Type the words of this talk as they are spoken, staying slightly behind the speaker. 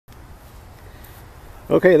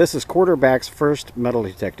Okay, this is Quarterback's first metal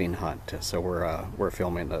detecting hunt. So we're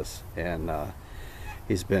filming this, and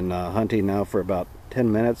he's been hunting now for about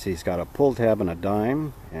 10 minutes. He's got a pull tab and a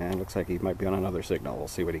dime, and looks like he might be on another signal. We'll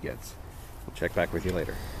see what he gets. We'll check back with you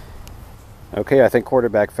later. Okay, I think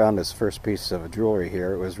Quarterback found his first piece of jewelry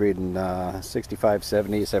here. It was reading 65,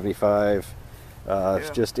 70, 75. It's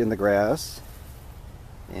just in the grass,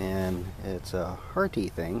 and it's a hearty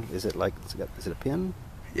thing. Is it like, is it a pin?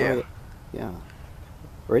 Yeah. Oh, yeah.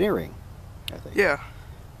 Or an earring, I think. Yeah.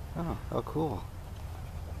 Oh, cool.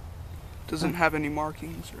 Doesn't have any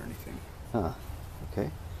markings or anything. Huh.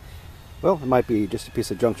 Okay. Well, it might be just a piece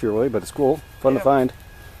of junk jewelry, but it's cool. Fun to find.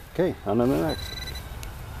 Okay, on to the next.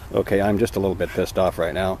 Okay, I'm just a little bit pissed off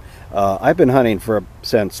right now. I've been hunting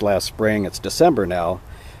since last spring. It's December now.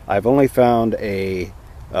 I've only found a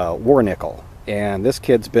war nickel, and this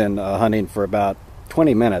kid's been hunting for about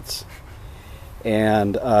 20 minutes.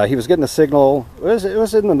 And he was getting a signal. It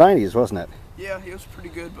was in the 90s, wasn't it? Yeah, he was pretty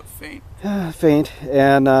good, but faint. Faint,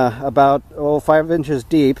 and about 5 inches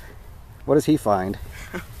deep. What does he find?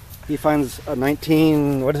 He finds a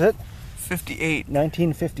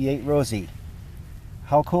 1958 Rosie.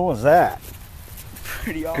 How cool is that?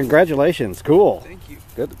 Pretty awesome. Congratulations, cool. Thank you.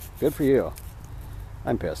 Good for you.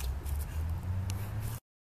 I'm pissed.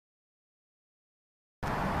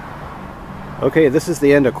 Okay, this is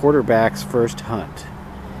the end of Quarterback's first hunt.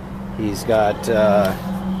 He's got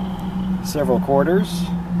several quarters,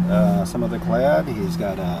 some of the clad. He's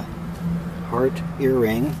got a heart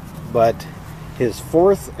earring, but his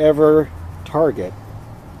fourth ever target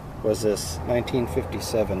was this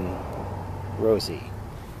 1957 Rosie.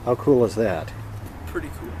 How cool is that?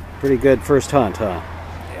 Pretty cool. Pretty good first hunt, huh?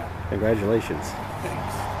 Yeah. Congratulations.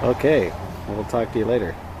 Thanks. Okay, we'll talk to you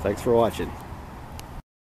later. Thanks for watching.